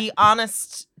also be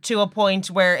honest to a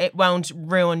point where it won't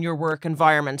ruin your work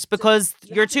environment, because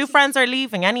your two friends are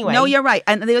leaving anyway. No, you're right.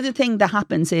 And the other thing that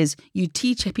happens is you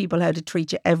teach people how to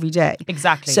treat you every day.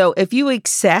 Exactly. So if you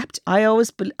accept, I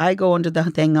go under the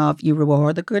thing of you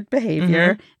reward the good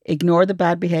behaviour, ignore the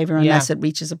bad behaviour unless it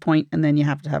reaches a point, and then you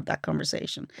have to have that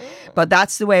conversation. But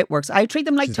that's the way it works. I treat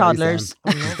them like toddlers.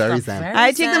 She's very zen.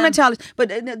 I take them like toddlers. But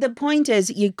the point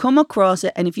is, you come across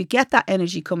it, and if you get that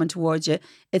energy coming towards you,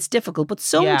 it's difficult. But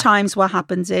sometimes what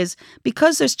happens is,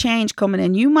 because there's change coming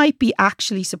in, you might be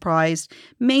actually surprised.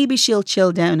 Maybe she'll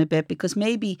chill down a bit, because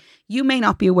maybe you may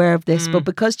not be aware of this, but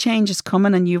because change is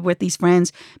coming and you're with these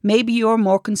friends, maybe you're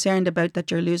more concerned about that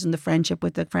you're losing the friendship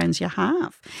with the friends you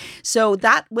have. So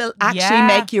that will actually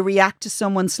make you react to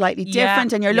someone slightly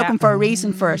different, and you're looking for a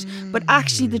reason for it. But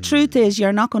actually the truth is,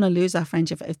 you're not going to lose that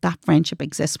friendship if that friendship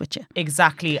exists with you.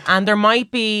 Exactly. And there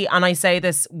might be, and I say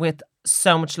this with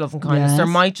so much love and kindness. Yes. There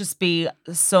might just be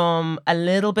a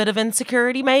little bit of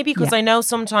insecurity maybe, because Yeah. I know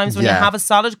sometimes when you Yeah. have a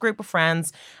solid group of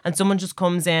friends and someone just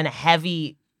comes in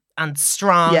heavy and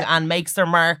strong Yeah. and makes their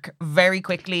mark very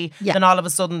quickly, Yeah. then all of a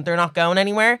sudden they're not going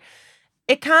anywhere.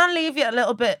 It can leave you a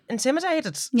little bit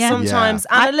intimidated Yeah. sometimes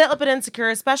and a little bit insecure,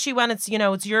 especially when it's,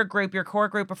 it's your group, your core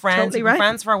group of friends. Totally You've been right.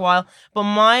 friends for a while. But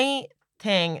my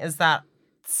thing is that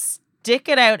stick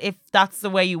it out if that's the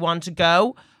way you want to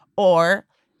go, or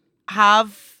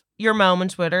have your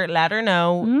moment with her, let her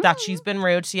know that she's been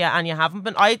rude to you and you haven't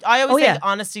been. I always yeah. think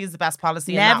honesty is the best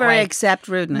policy. Never in that way. accept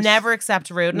rudeness. Never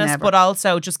accept rudeness, Never. but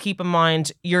also just keep in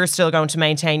mind you're still going to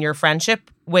maintain your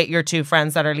friendship with your two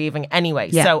friends that are leaving anyway.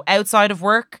 Yeah. So outside of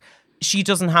work, she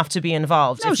doesn't have to be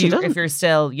involved No, if she doesn't. if you're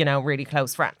still, really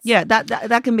close friends. Yeah,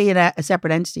 that can be a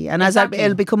separate entity, and Exactly.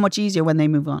 it'll become much easier when they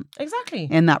move on Exactly.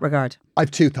 in that regard. I've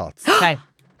two thoughts. Okay.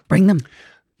 Bring them.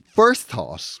 First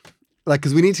thought,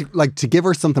 because we need to give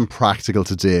her something practical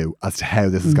to do as to how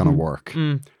this is going to work.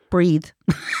 Breathe.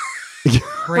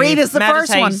 Breathe is the first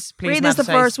one. Please Breathe is the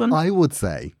meditate. first one. I would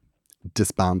say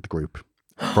disband the group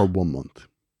for 1 month.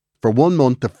 For 1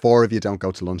 month, the four of you don't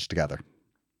go to lunch together,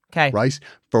 Okay. right?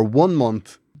 For 1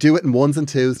 month, do it in ones and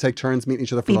twos, take turns meeting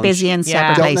each other for Be lunch. busy in Yeah.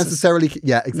 separate Don't places. necessarily,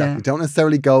 exactly. Yeah. Don't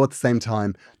necessarily go at the same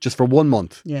time, just for 1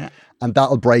 month. Yeah. And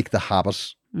that'll break the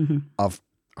habit Mm-hmm. of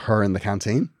her in the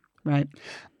canteen. Right.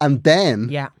 And then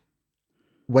Yeah.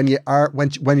 when you're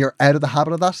out of the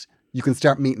habit of that, you can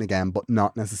start meeting again, but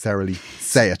not necessarily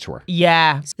say it to her.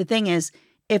 Yeah. The thing is,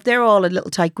 if they're all a little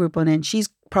tight group on in, she's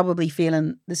probably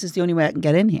feeling this is the only way I can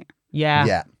get in here. Yeah.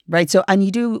 Yeah. Right. So, and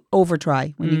you do over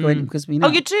try when you go in because we know.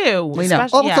 Oh, you do? We know.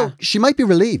 Especially- Also, she might be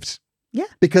relieved. Yeah.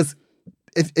 Because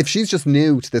if she's just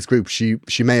new to this group, she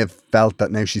may have felt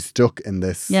that now she's stuck in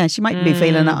this. Yeah, she mightn't be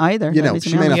feeling it either. You know, Let's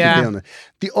be she may not honest. Yeah. be feeling it.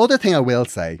 The other thing I will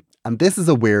say, and this is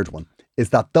a weird one, is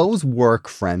that those work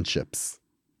friendships,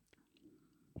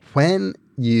 when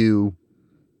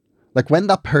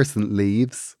that person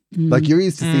leaves, like you're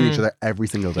used to seeing each other every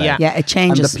single day. Yeah. Yeah, it And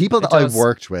changes. the people that It I've does.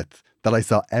 worked with that I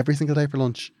saw every single day for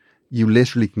lunch, you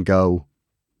literally can go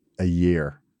a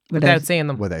year Without seeing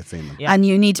them. without seeing them. Yeah. And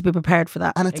you need to be prepared for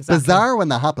that. And it's Exactly. bizarre when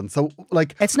that happens. So,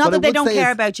 like, It's not what I that they would don't say care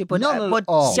is about you, but not at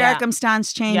all.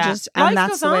 circumstance changes, Yeah. and Life that's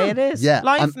goes the way on. it is. Yeah.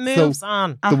 Life and so moves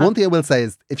on. The one thing I will say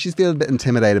is if she's feeling a bit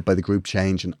intimidated by the group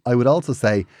change, and I would also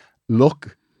say,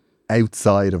 look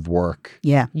outside of work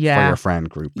Yeah. for Yeah. your friend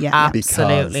group. Yeah.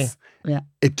 Absolutely. Because Yeah.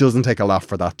 it doesn't take a lot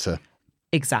for that to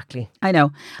Exactly. I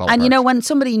know. fall And apart. when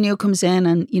somebody new comes in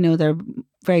and, they're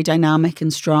very dynamic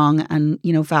and strong and,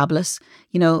 fabulous,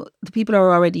 the people who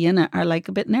are already in it are like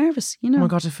a bit nervous, Oh my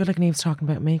God, I feel like Neve's talking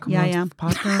about me. Coming Yeah, on I to am. the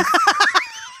podcast.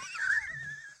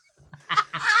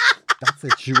 That's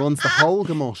it. She runs the whole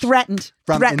gamut. Threatened.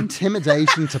 From Threatened.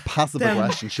 intimidation to passive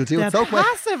aggression. She'll do it so quick.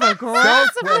 Passive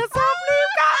aggressiveness So quick. of Neve.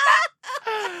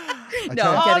 I No, tell you,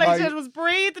 I'm All kidding. I did was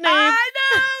breathe, Neve. I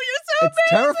know. You're It's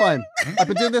terrifying. I've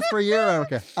been doing this for a year,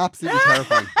 Erica. Absolutely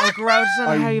terrifying. Oh, gross. I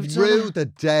don't know how I you've done rue it. the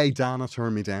day Dana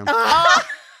turned me down.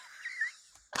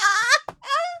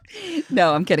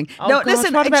 No, I'm kidding. Oh, no, God,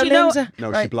 listen. what about you know, Linda? No,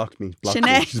 she right. blocked me.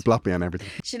 Sinead. She's blocked me on everything.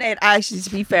 Sinead, actually, to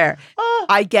be fair,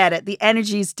 I get it. The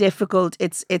energy is difficult.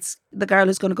 It's the girl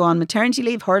who's going to go on maternity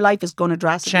leave. Her life is going to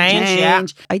drastically Change,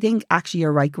 change. yeah. I think actually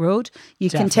you're right, Road. You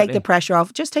can take Definitely. the pressure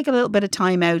off. Just take a little bit of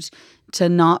time out to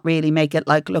not really make it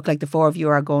look like the four of you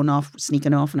are going off,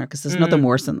 sneaking off on her, because there's nothing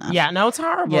worse than that. Yeah, no, it's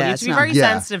horrible. Yeah, you have it's to be not. very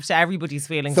Yeah. sensitive to everybody's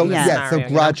feelings. So in this yeah, so scenario,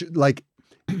 gradually, like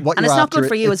what And you're it's not good after,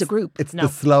 for you as a it's- group. It's No. the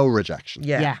slow rejection.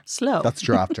 Yeah. Slow. That's what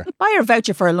you're after. Buy her a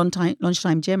voucher for a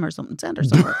lunchtime gym or something. Send her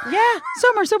somewhere. Yeah.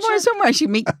 somewhere. She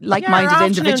meet like-minded yeah,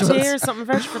 individuals. Tea or something,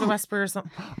 voucher for the Westbury or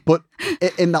something. But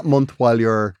in that month while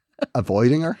you're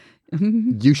avoiding her,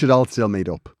 you should all still meet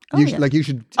up. You should, yeah. like you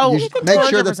should Oh, make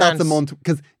sure that that's a 100%. month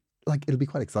because like it'll be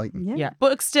quite exciting. Yeah. Yeah,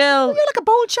 but still, You're like a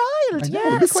bold child. know. yeah,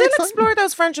 It'd be still quite exciting. explore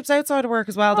those friendships outside of work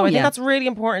as well. Though Oh, I think yeah. that's really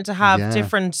important to have Yeah.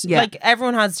 different. Yeah. Like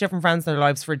everyone has different friends in their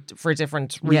lives for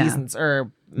different Yeah. reasons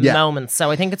or Yeah. moments. So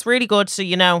I think it's really good to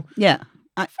Yeah.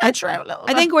 I venture out a little.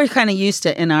 I think we're kind of used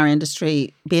to in our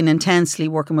industry being intensely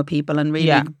working with people and really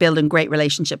Yeah. building great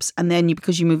relationships. And then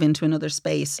because you move into another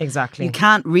space, Exactly. you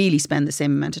can't really spend the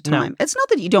same amount of No. time. It's not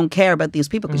that you don't care about these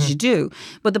people because you do,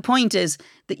 but the point is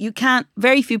that you can't.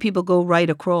 Very few people go right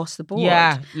across the board.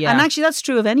 Yeah, yeah. And actually, that's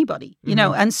true of anybody, you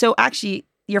know. And so actually,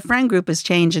 your friend group is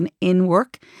changing in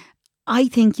work. I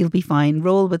think you'll be fine.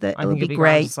 Roll with it. I It'll think be you'll be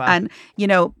grand great. as well. And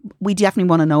we definitely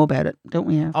want to know about it, don't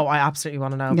we? Ev? Oh, I absolutely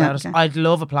want to know Yeah, about it. okay. I'd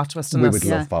love a plot twist in We this. would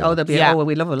yeah. love follow. Oh, there'll be. Yeah. Oh,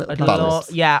 we love a little. I'd plot love,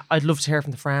 twist. yeah, I'd love to hear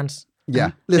from the friend,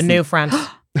 Yeah. the Listen, new friend. That's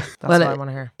Well, what I want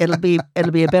to hear. It'll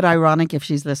be a bit ironic if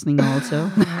she's listening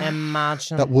also.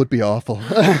 Imagine. that would be awful.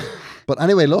 But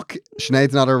anyway, look,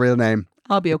 Sinead's not her real name.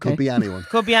 I'll be okay. Could be anyone.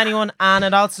 Could be anyone, and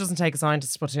it also doesn't take a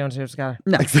scientist to put 2 and 2 together.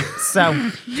 No.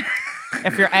 So,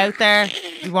 if you're out there,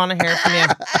 we want to hear from you.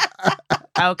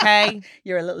 Okay.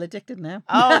 You're a little addicted now.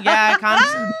 Oh yeah, I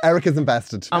can't. Erica's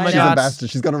invested. Oh my She's God. invested.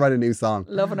 She's going to write a new song.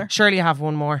 Loving her. Surely you have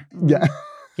one more. Yeah.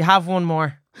 You have one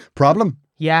more. Problem?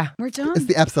 Yeah. We're done. Is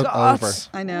the episode God. over?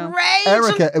 I know. Great.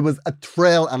 Erica, it was a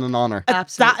thrill and an honour.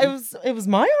 Absolutely. It was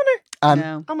my honour. And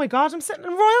No. Oh my God, I'm sitting in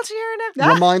royalty here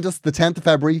now. remind us, the 10th of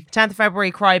February, 10th of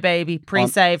February, Crybaby,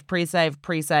 pre-save. pre-save.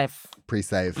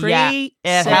 Yeah, it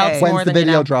helps When's more the than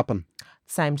video you know. dropping?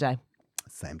 Same day.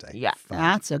 Same day. Yeah. Fine.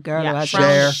 That's a girl Yeah. who has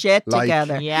Share, her shit like.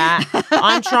 together. Yeah.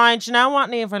 I'm trying. Do you know what,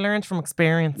 Niamh? I learned from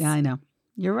experience. Yeah, I know.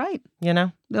 You're right. You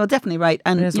know? Well, definitely right.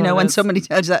 And, It is you know, what it when is. somebody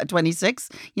tells you that at 26,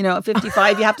 you know, at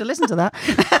 55, you have to listen to that.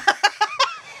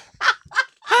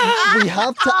 We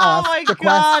have to Oh ask my the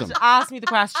God. question. Ask me the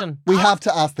question. We have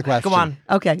to ask the question. Go on.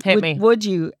 Okay. Hit me. Would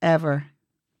you ever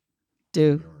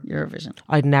do Eurovision?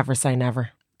 I'd never say never.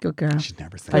 Good girl. She'd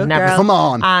never say I'd that. never. Come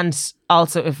on. And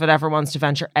also, if it ever wants to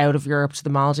venture out of Europe to the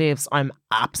Maldives, I'm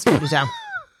absolutely down.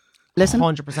 Listen,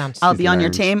 100%. I'll be on your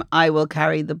learned. team. I will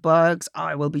carry the bugs.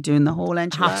 I will be doing the whole I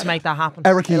enchilada. have to make that happen.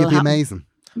 Erica, you'd It'll be happen. amazing.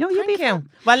 No, you'll Thank be you.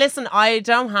 Well, listen, I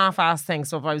don't half-ass things,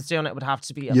 so if I was doing it, it would have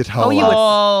to be a You'd hold you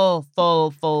on.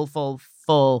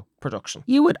 full production.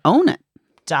 You would own it.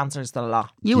 Dancers the law.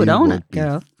 You would own it,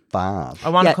 girl. Fab. I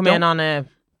want to Yeah, come don't- in on a.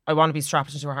 I want to be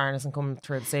strapped into a harness and come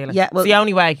through the ceiling. Yeah, well- it's the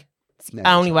only way. It's the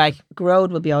No, only way.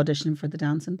 Grode will be auditioning for the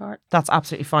dancing part. That's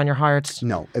absolutely fine. You're hired.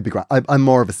 No, it'd be great. I'm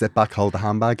more of a sit back, hold the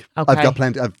handbag. Okay. I've got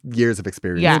plenty of years of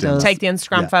experience. Yeah, doing does. take the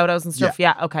Instagram Yeah. photos and stuff.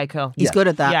 Yeah. Okay. Cool. He's Yeah. good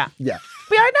at that. Yeah. Yeah.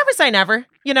 But I'd never say never.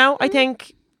 You know, I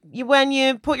think when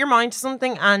you put your mind to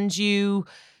something and you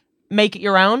make it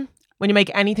your own, when you make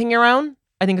anything your own,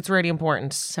 I think it's really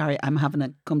important. Sorry, I'm having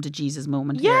a come to Jesus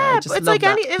moment here. I Yeah, just but it's love like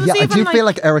that. any. It was Yeah, I even do like, feel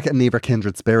like Erica and Neve are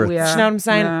kindred spirits. We Do are. you know what I'm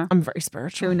saying? Yeah. I'm very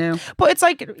spiritual. Who knew? But it's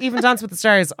like even Dance with the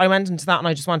Stars, I went into that and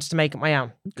I just wanted to make it my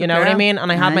own. You know what I girl. mean?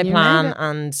 And I had And my you plan made it.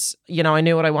 and, you know, I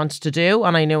knew what I wanted to do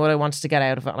and I knew what I wanted to get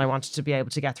out of it and I wanted to be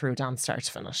able to get through dance start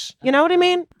to finish. You know what I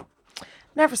mean?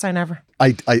 Never say never.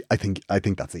 I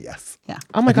think that's a yes. Yeah.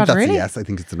 Oh my I think God, that's really? a yes. I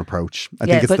think it's an approach. I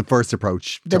Yeah, think it's but the first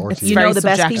approach to The, RTE. you very know, the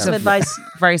best piece of subjective. advice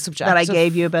Very subjective. that I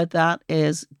gave you about that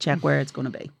is check where it's going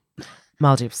to be.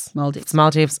 Maldives. If Maldives. it's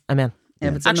Maldives, I'm in.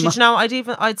 If it's in Actually, the do you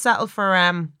know, I'd settle for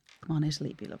Come on,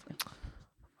 Italy, be lovely.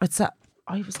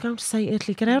 I was going to say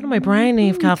Italy. Get out of my brain,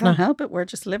 Eve Can't Kavanagh. help it. We're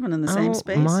just living in the same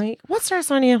space. What star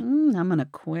sign are you? I'm an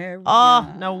Aquarius.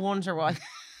 Oh, no wonder why.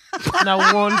 No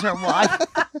wonder why.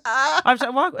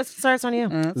 What star sign are you?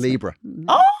 Libra.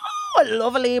 Oh, I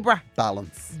love a Libra.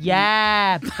 Balance.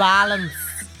 Yeah, balance.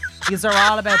 These are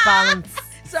all about balance.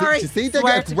 Sorry. Do you see the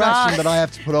Swear to aggression God. that I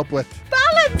have to put up with?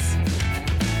 Balance.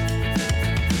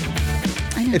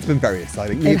 It's been very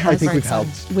exciting. It Neve, I has think very we've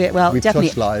helped. Well, We've definitely.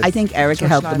 touched lives. I think Erica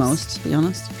Touched helped the lives. most, to be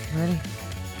honest. Really?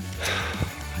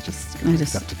 I just I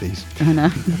just- accept defeat. I know.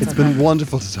 It's been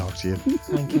wonderful to talk to you.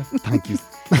 Thank you. Thank you.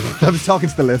 I was talking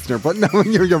to the listener, but no,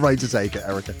 you're right to take it,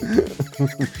 Erica.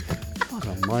 God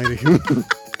almighty.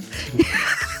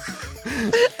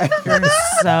 You're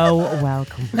so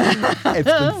welcome. It's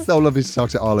been so lovely to talk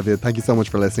to all of you. Thank you so much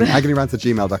for listening.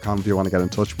 agonyrants@gmail.com if you want to get in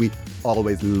touch. We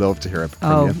always love to hear it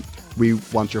from Oh. you. We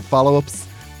want your follow-ups.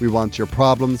 We want your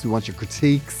problems. We want your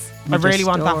critiques. I really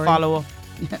want that story. follow-up.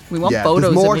 We want Yeah,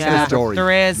 photos there's more of to you. the story.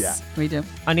 There is. Yeah. We do.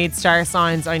 I need star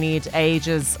signs. I need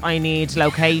ages. I need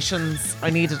locations. I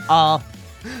need it all.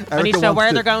 I need to know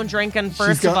where they're going drinking,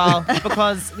 first of all,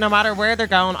 because no matter where they're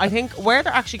going, I think where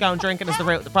they're actually going drinking is the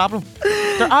root of the problem.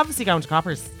 They're obviously going to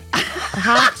Coppers. They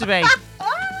have to be.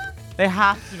 They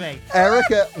have to be.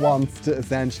 Erica wants to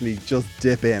essentially just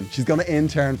dip in. She's going to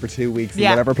intern for 2 weeks in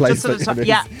Yeah, whatever place just so that the it to- is.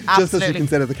 yeah, Just so she absolutely. can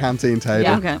sit at the canteen table.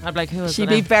 Yeah. Okay. I'd be like, who is She'd it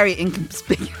be now? very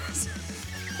inconspicuous.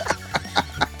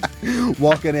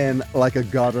 Walking in like a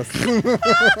goddess. Who is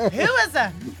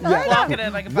it? Walking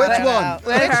in like a Which bad-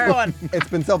 one? Which one? It's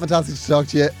been so fantastic to talk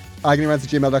to you.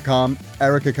 agonyrants@gmail.com.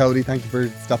 Erica Cody, thank you for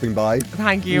stopping by.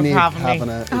 Thank you Niamh for having me.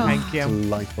 Kavanagh, Thank you.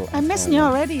 Delightful. I'm as missing you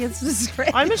always. already. It's just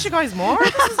great. I miss you guys more. This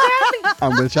is deadly.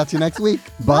 And we'll chat to you next week.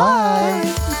 Bye.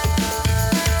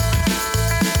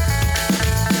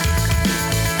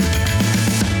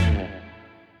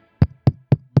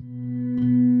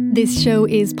 This show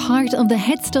is part of the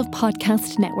Head Stuff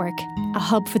Podcast Network, a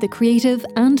hub for the creative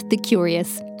and the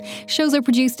curious. Shows are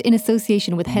produced in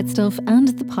association with Head Stuff and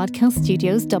the Podcast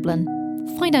Studios Dublin.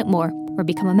 Find out more or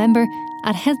become a member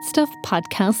at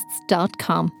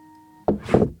headstuffpodcasts.com.